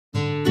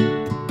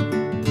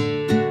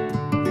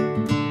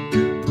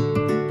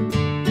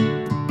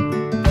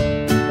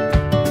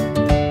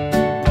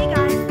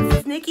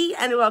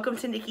welcome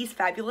to Nikki's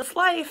Fabulous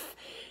Life.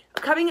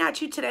 I'm coming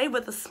at you today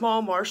with a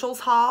small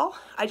Marshalls haul.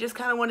 I just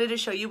kind of wanted to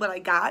show you what I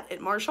got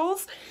at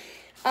Marshalls.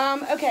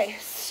 Okay,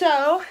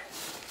 so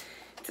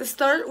to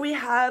start, we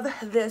have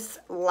this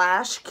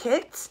lash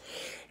kit,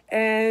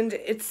 and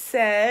it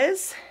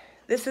says,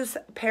 this is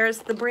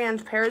the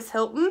brand Paris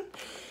Hilton,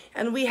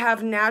 and we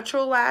have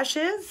natural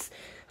lashes,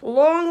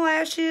 long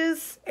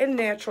lashes, and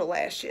natural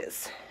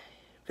lashes.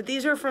 But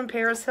these are from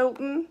Paris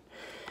Hilton.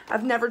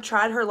 I've never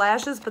tried her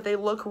lashes, but they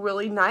look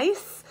really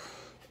nice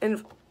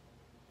and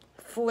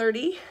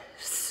flirty,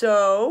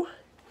 so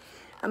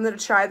I'm going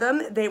to try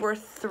them. They were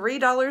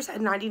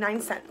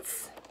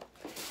 $3.99.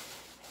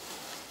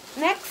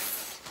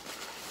 Next,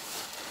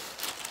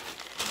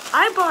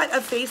 I bought a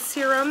face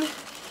serum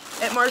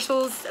at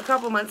Marshalls a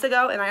couple months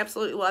ago, and I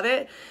absolutely love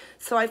it.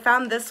 So I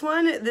found this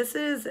one. This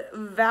is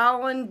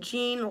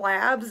Valengene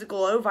Labs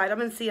Glow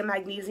Vitamin C and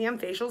Magnesium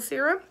Facial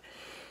Serum.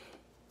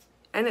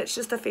 And it's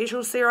just a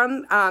facial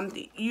serum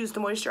used to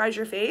moisturize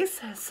your face.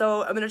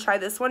 So I'm going to try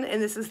this one,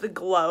 and this is the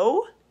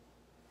Glow.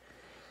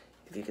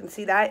 If you can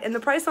see that. And the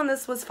price on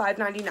this was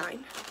 $5.99.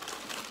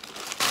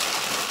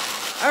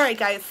 Alright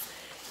guys,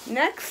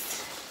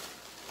 next,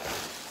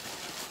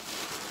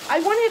 I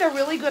wanted a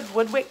really good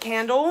wood wick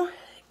candle,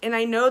 and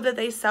I know that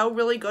they sell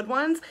really good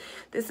ones.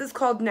 This is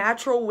called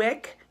Natural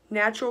Wick,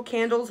 Natural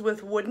Candles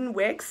with Wooden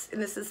Wicks,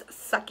 and this is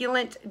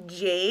Succulent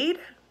Jade.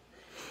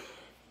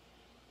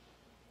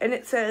 And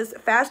it says,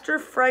 faster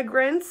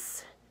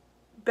fragrance,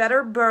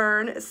 better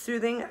burn,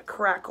 soothing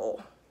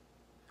crackle.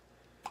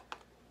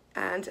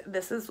 And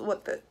this is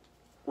what the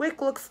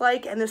wick looks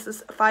like. And this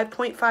is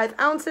 5.5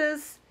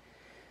 ounces.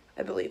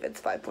 I believe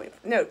it's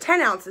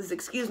 10 ounces,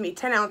 excuse me,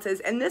 10 ounces.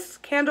 And this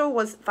candle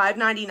was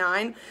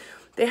 $5.99.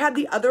 They had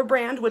the other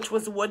brand, which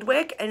was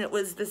Woodwick, and it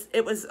was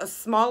a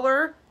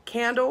smaller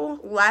candle,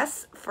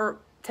 less, for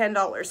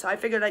 $10. So I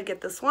figured I'd get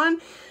this one.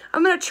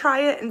 I'm going to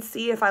try it and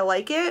see if I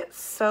like it.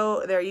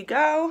 So there you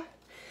go.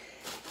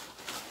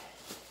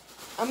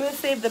 I'm going to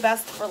save the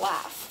best for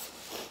last.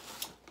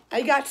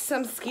 I got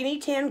some Skinny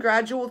Tan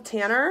Gradual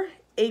Tanner,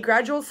 a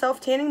gradual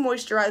self-tanning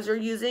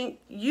moisturizer using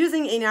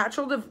a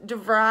natural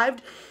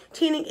derived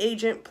tanning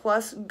agent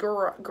plus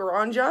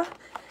Garanja.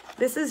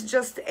 This is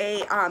just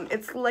a,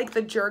 it's like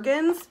the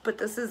Jergens, but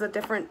this is a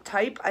different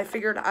type. I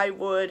figured I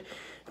would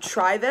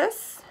try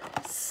this.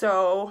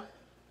 So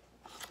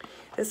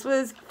this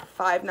was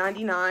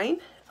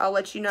 $5.99. I'll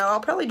let you know. I'll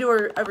probably do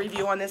a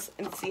review on this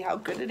and see how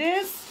good it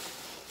is.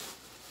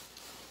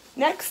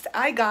 Next,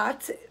 I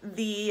got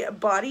the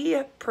Body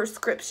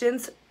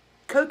Prescriptions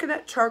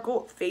Coconut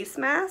Charcoal Face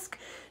Mask.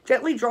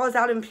 Gently draws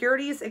out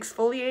impurities,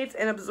 exfoliates,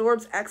 and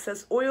absorbs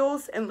excess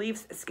oils, and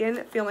leaves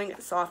skin feeling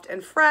soft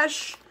and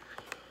fresh.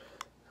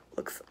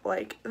 Looks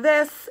like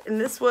this,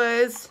 and this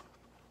was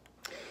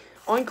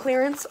on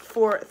clearance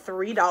for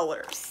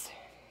 $3.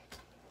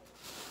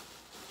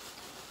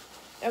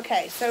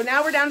 Okay, so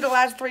now we're down to the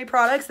last three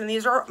products, and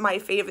these are my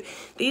favorite.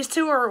 These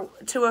two are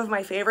two of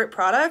my favorite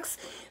products.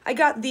 I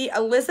got the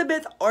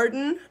Elizabeth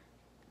Arden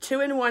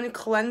 2-in-1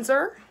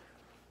 Cleanser.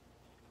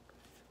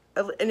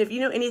 And if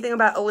you know anything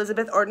about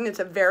Elizabeth Arden, it's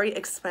a very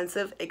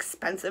expensive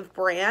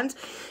brand.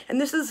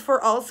 And this is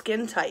for all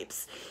skin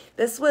types.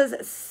 This was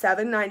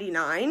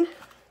 $7.99.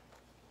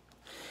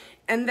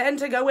 And then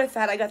to go with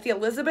that, I got the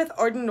Elizabeth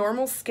Arden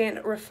Normal Skin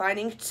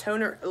Refining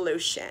Toner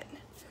Lotion.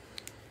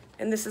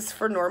 And this is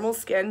for normal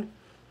skin.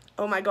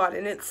 Oh my god,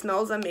 and it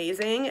smells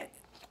amazing.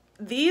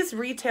 These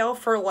retail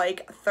for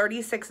like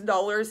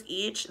 $36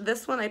 each.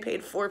 This one I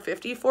paid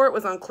 $4.50 for. It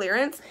was on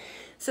clearance.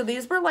 So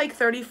these were like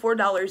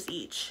 $34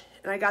 each.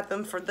 And I got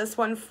them for this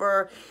one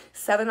for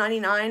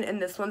 $7.99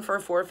 and this one for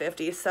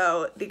 $4.50.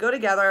 So they go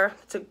together.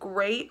 It's a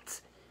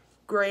great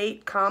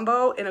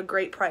combo and a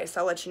great price.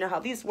 I'll let you know how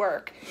these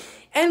work.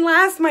 And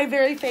last, my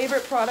very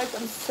favorite product.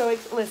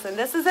 Listen,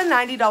 this is a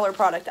 $90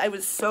 product. I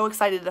was so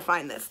excited to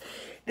find this.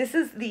 This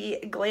is the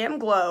Glam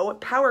Glow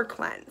Power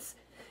Cleanse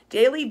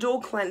Daily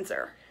Dual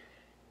Cleanser.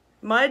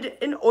 Mud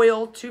and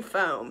oil to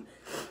foam.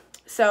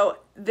 So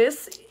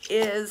this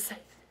is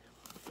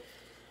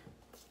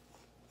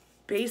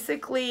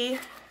basically,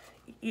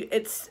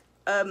 it's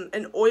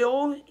an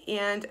oil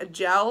and a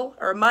gel,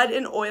 or mud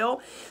and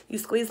oil. You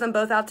squeeze them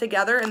both out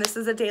together, and this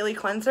is a daily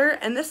cleanser.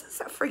 And this is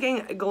a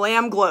freaking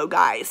Glam Glow,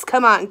 guys.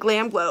 Come on,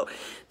 Glam Glow.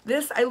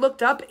 This, I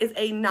looked up, is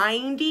a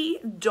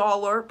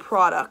 $90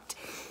 product.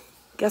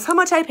 Guess how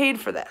much I paid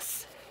for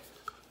this?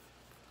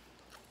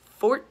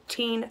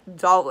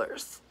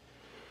 $14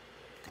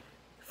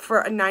 for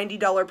a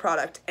 $90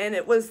 product. And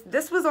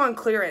this was on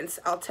clearance.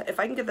 If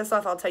I can get this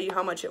off, I'll tell you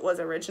how much it was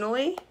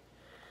originally,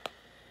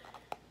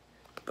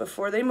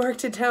 before they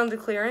marked it down to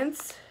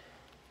clearance.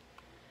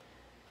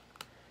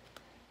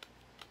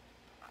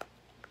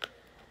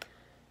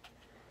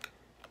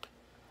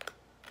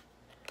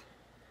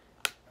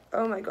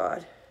 Oh my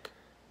god.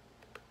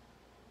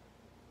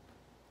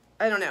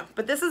 I don't know,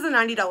 but this is a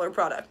 $90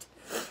 product.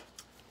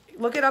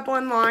 Look it up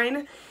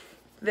online.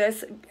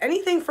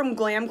 Anything from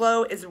Glam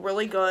Glow is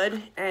really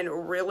good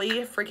and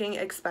really freaking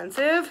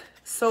expensive.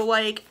 So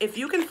like, if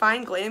you can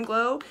find Glam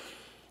Glow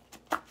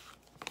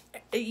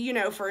you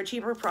know, for a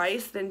cheaper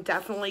price, then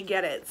definitely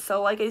get it.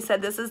 So like I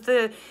said, this is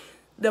the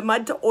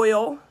mud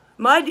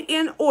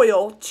and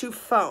oil to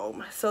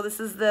foam. So this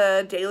is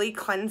the daily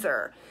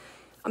cleanser.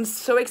 I'm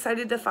so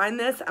excited to find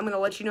this. I'm going to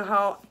let you know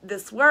how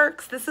this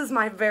works. This is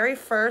my very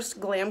first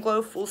Glam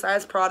Glow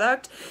full-size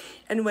product.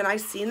 And when I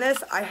seen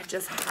this, I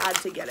just had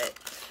to get it.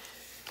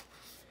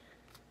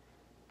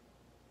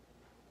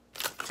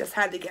 Just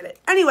had to get it.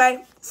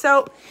 Anyway,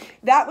 so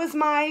that was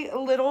my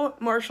little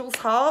Marshalls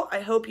haul.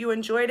 I hope you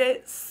enjoyed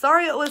it.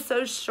 Sorry it was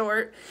so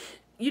short.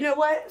 You know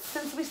what?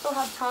 Since we still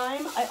have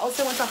time, I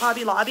also went to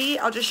Hobby Lobby.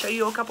 I'll just show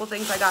you a couple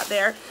things I got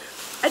there.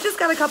 I just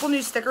got a couple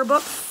new sticker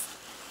books.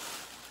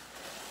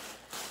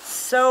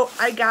 So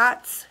I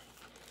got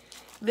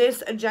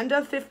this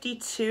Agenda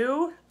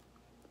 52.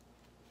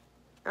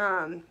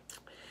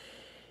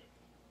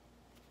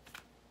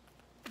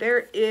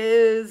 There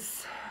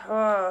is,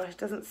 it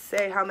doesn't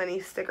say how many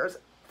stickers.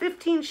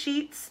 15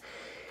 sheets.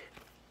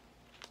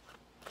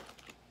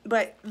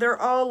 But they're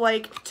all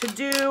like to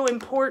do,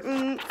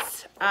 important,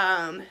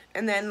 and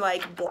then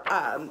like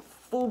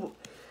full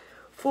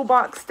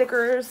box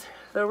stickers.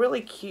 They're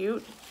really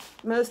cute.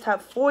 Most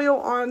have foil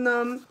on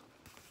them.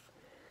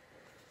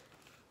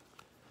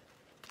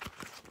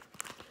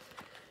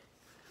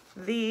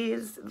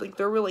 These, like,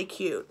 they're really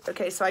cute.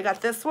 Okay, so I got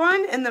this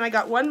one, and then I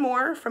got one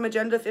more from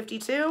Agenda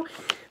 52.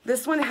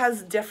 This one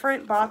has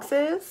different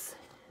boxes.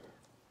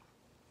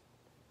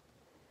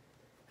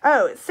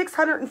 Oh, it's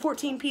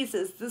 614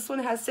 pieces. This one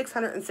has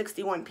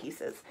 661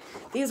 pieces.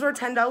 These were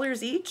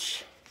 $10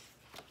 each.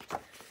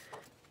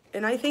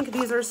 And I think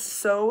these are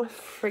so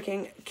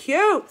freaking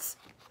cute.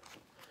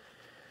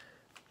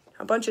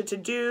 A bunch of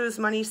to-dos,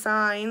 money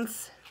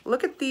signs.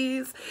 Look at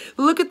these.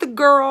 Look at the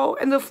girl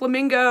and the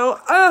flamingo.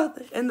 Oh,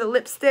 and the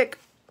lipstick.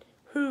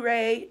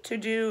 Hooray, to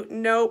do,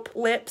 nope,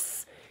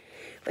 lips.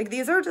 Like,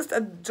 these are just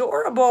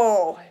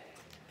adorable.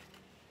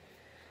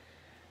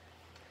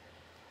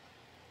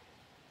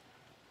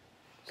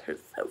 They're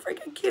so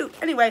freaking cute.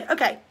 Anyway,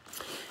 okay.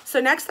 So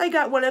next I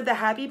got one of the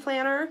Happy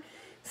Planner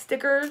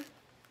sticker.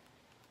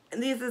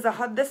 And this is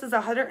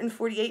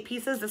 148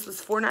 pieces. This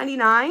was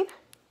 $4.99.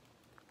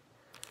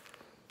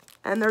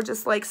 And they're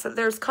just like, so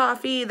there's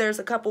coffee, there's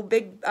a couple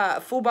big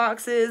full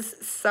boxes,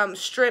 some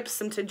strips,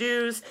 some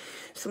to-dos,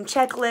 some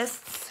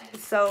checklists.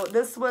 So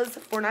this was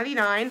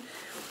 $4.99.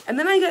 And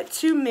then I got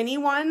two mini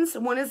ones.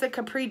 One is a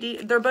Capri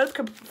Diem. They're both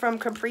from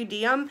Capri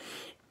Diem.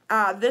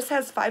 This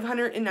has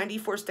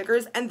 594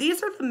 stickers. And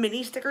these are the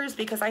mini stickers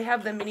because I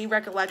have the mini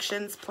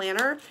Recollections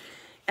planner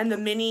and the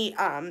mini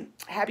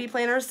Happy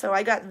Planners. So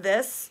I got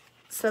this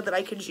so that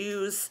I could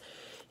use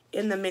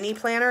in the mini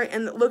planner.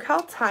 And look how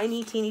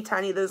tiny, teeny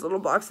tiny those little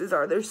boxes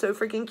are. They're so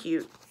freaking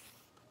cute.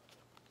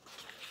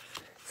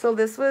 So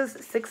this was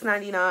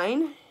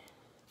 $6.99.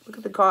 Look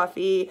at the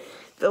coffee,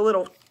 the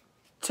little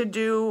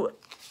to-do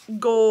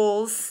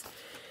goals,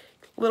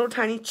 little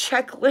tiny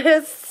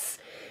checklists,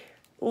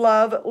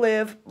 love,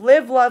 live,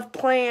 love,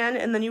 plan,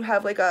 and then you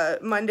have like a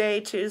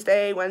Monday,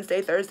 Tuesday,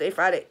 Wednesday, Thursday,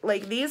 Friday.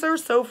 Like, these are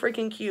so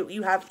freaking cute.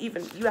 You have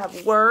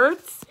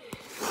words.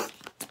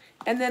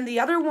 And then the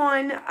other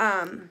one,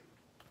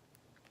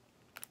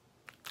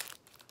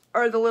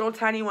 are the little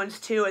tiny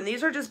ones too, and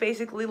these are just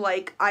basically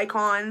like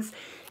icons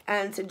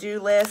and to-do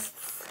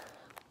lists.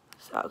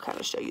 So I'll kind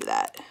of show you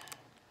that.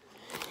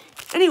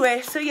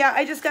 Anyway, so yeah,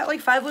 I just got like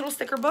 5 little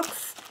sticker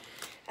books,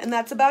 and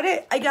that's about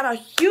it. I got a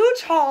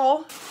huge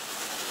haul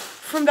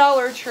from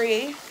Dollar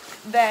Tree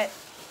that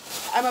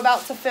I'm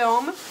about to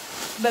film,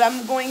 but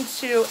I'm going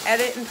to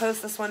edit and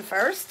post this one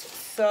first.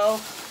 So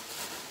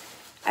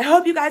I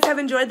hope you guys have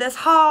enjoyed this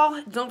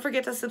haul. Don't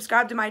forget to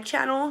subscribe to my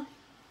channel.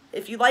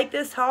 If you like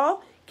this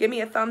haul, give me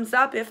a thumbs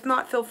up. If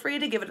not, feel free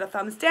to give it a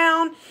thumbs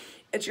down.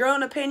 It's your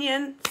own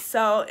opinion,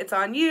 so it's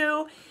on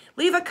you.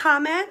 Leave a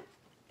comment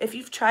if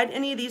you've tried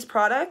any of these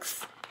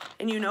products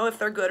and you know if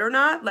they're good or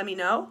not. Let me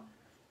know.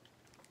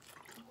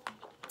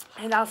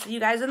 And I'll see you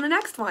guys in the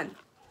next one.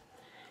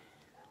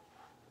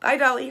 Bye,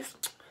 dollies.